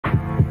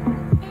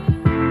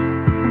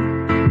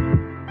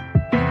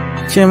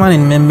Chairman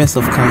and members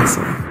of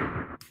council,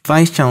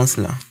 Vice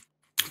Chancellor,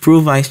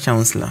 Pro-Vice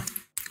Chancellor,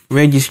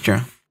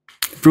 Registrar,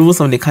 Provost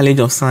of the College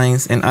of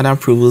Science and other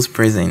provosts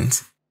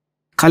present,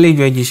 College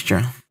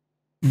Registrar,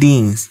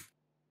 Deans,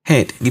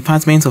 Head,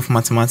 Department of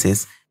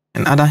Mathematics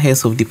and other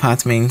heads of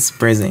departments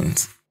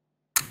present,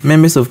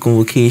 members of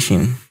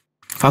convocation,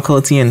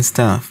 faculty and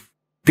staff,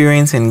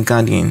 parents and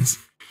guardians,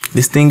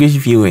 distinguished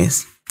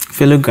viewers,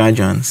 fellow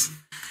graduates.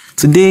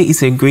 Today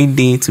is a great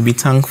day to be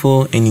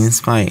thankful and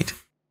inspired.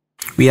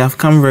 We have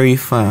come very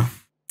far,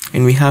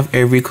 and we have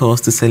every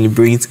cause to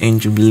celebrate and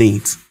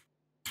jubilate.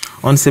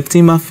 On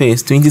September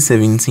 1st,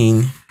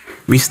 2017,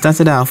 we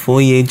started our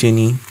 4-year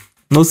journey,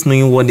 not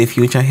knowing what the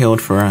future held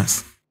for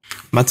us.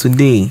 But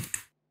today,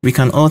 we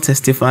can all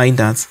testify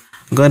that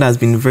God has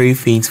been very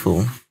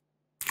faithful.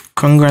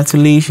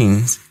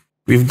 Congratulations,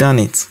 we've done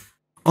it.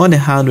 All the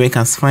hard work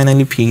has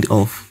finally paid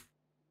off,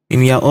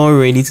 and we are all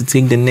ready to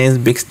take the next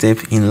big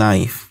step in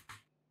life.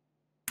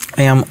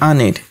 I am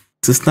honored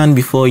to stand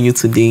before you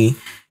today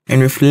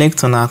and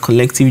reflect on our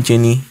collective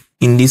journey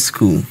in this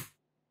school.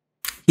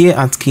 Here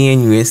at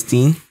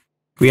KNUST,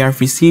 we have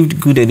received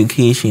good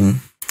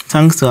education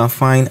thanks to our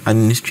fine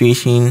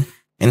administration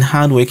and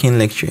hard-working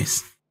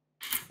lecturers.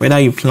 Whether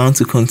you plan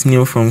to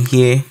continue from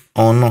here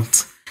or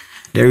not,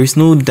 there is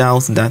no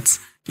doubt that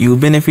you will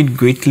benefit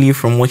greatly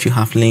from what you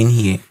have learned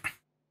here.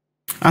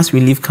 As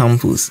we leave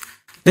campus,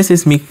 let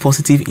us make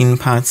positive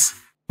impacts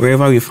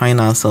wherever we find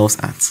ourselves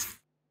at.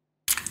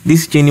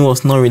 This journey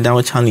was not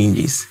without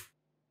challenges.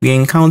 We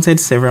encountered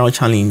several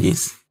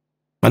challenges,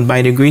 but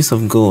by the grace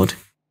of God,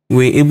 we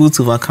were able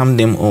to overcome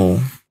them all.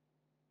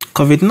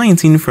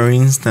 COVID-19, for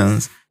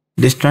instance,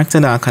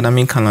 distracted our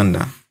academic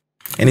calendar,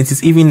 and it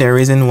is even the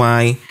reason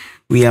why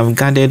we have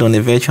gathered on a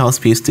virtual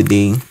space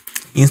today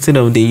instead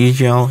of the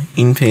usual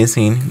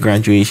in-person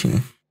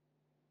graduation.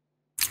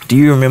 Do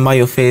you remember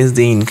your first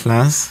day in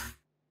class?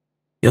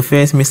 Your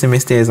first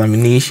semester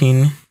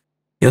examination?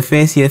 Your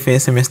first year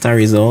first semester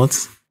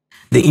results?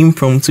 The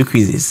impromptu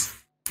quizzes,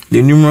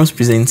 the numerous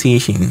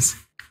presentations,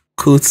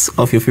 quotes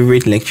of your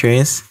favorite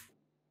lecturers?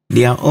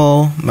 They are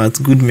all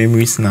but good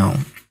memories now.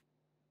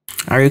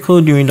 I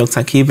recall during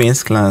Dr.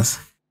 K-Ben's class,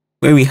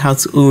 where we had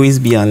to always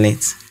be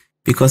alert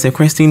because a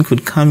question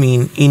could come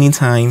in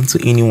anytime to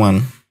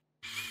anyone.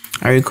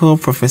 I recall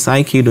Professor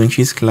I.K.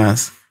 Donchi's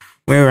class,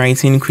 where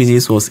writing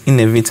quizzes was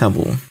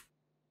inevitable.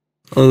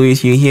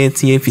 Always you hear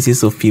tear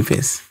pieces of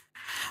papers.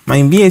 My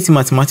BSc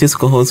Mathematics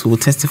cohorts will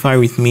testify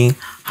with me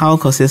how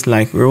courses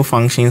like real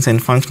functions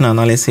and functional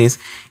analysis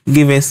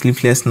gave us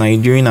sleepless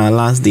nights during our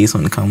last days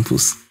on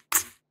campus.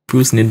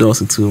 Proves the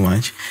doors too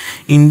much.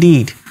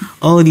 Indeed,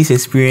 all these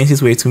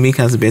experiences were to make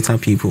us better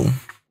people.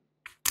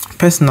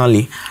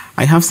 Personally,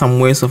 I have some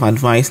words of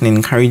advice and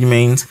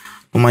encouragement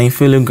for my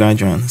fellow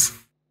graduates.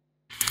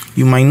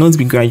 You might not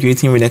be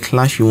graduating with the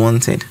class you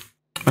wanted,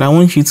 but I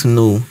want you to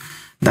know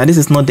that this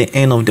is not the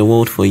end of the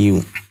world for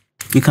you.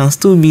 You can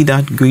still be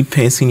that great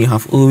person you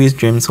have always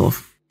dreamt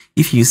of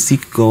if you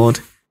seek God,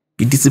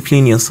 you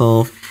discipline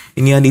yourself,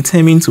 and you are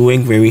determined to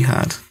work very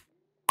hard.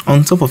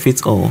 On top of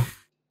it all,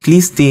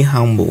 please stay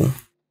humble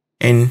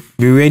and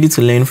be ready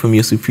to learn from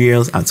your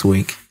superiors at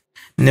work.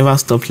 Never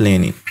stop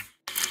learning.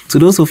 To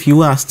those of you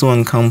who are still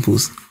on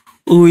campus,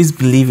 always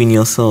believe in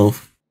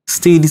yourself,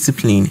 stay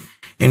disciplined,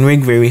 and work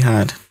very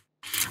hard.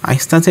 I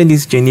started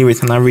this journey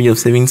with an average of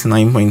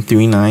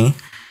 79.39,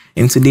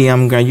 and today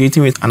I'm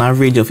graduating with an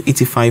average of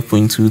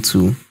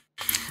 85.22.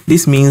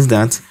 This means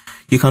that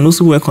you can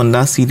also work on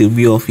that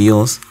CW of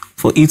yours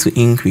for it to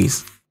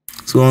increase.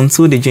 So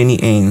until the journey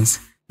ends,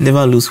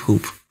 never lose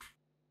hope.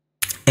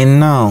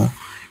 And now,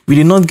 we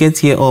did not get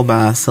here all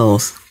by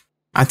ourselves.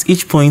 At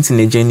each point in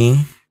the journey,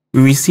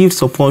 we received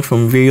support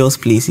from various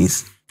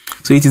places.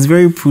 So it is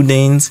very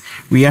prudent.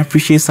 We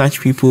appreciate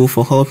such people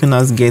for helping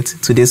us get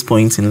to this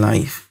point in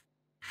life.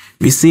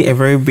 We say a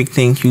very big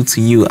thank you to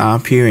you, our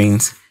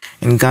parents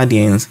and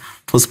guardians,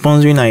 for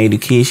sponsoring our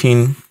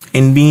education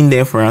and being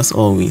there for us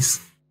always.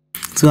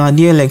 To our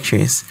dear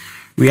lecturers,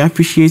 we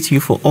appreciate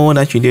you for all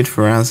that you did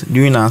for us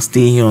during our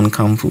stay here on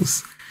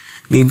campus.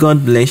 May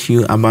God bless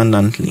you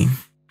abundantly.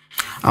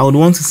 I would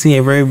want to say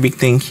a very big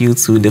thank you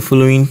to the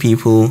following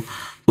people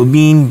for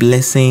being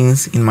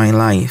blessings in my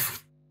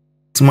life.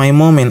 To my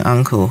mom and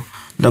uncle,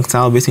 Dr.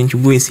 Albert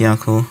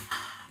Nchubu,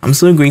 I'm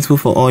so grateful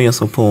for all your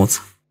support,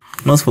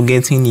 not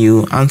forgetting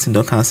you, Auntie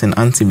Dorcas and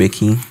Auntie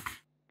Becky.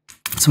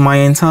 To my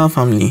entire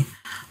family,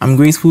 I'm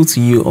grateful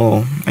to you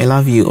all. I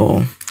love you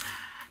all.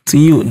 To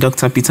you,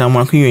 Dr. Peter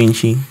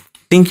Makuyenchi,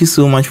 thank you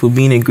so much for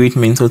being a great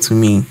mentor to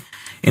me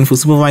and for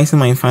supervising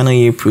my final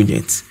year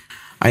project.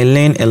 I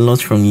learned a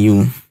lot from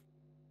you.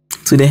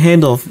 To the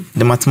head of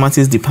the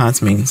mathematics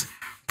department,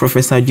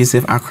 Professor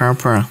Joseph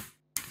Akrapra.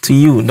 To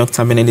you,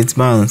 Dr. Benedict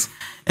Barnes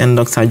and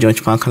Dr.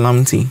 George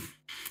Parkalamti,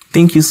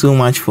 thank you so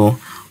much for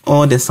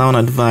all the sound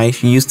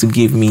advice you used to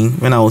give me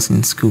when I was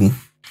in school.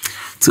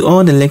 To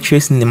all the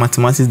lecturers in the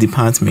mathematics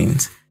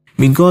department,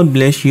 may God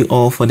bless you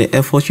all for the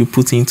effort you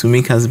put in to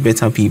make us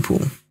better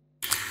people.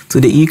 To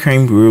the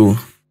E-Crime Bureau,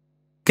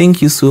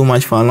 thank you so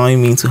much for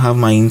allowing me to have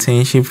my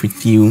internship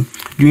with you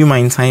during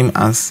my time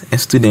as a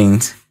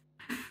student.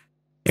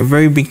 A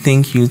very big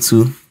thank you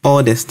to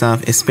all the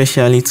staff,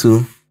 especially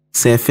to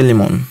Sir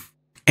Philemon.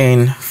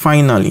 And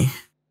finally,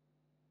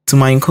 to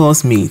my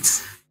course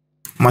mates,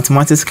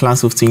 Mathematics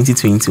class of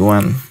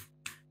 2021,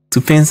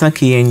 to Pensa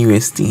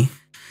KNUST,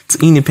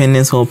 to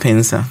Independence Hall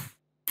Pensa,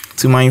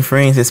 to my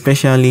friends,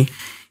 especially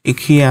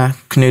Ikia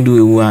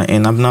Knedu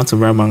and Abnato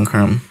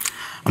Brabankram.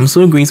 I'm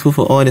so grateful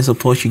for all the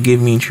support you gave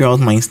me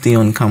throughout my stay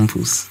on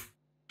campus.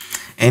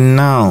 And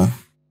now,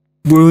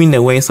 borrowing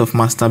the words of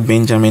Master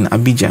Benjamin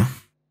Abijah,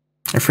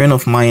 a friend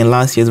of mine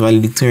last year's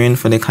valedictorian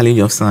for the College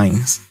of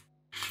Science.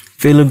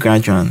 Fellow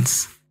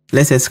graduates,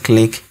 let us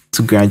click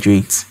to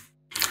graduate.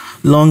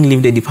 Long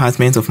live the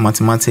Department of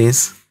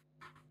Mathematics.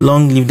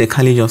 Long live the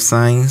College of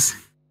Science.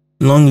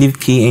 Long live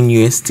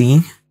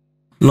KNUST.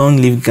 Long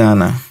live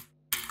Ghana.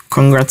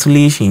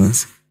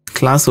 Congratulations,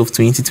 class of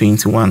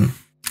 2021.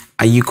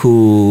 Are you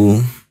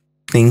cool?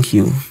 Thank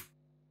you.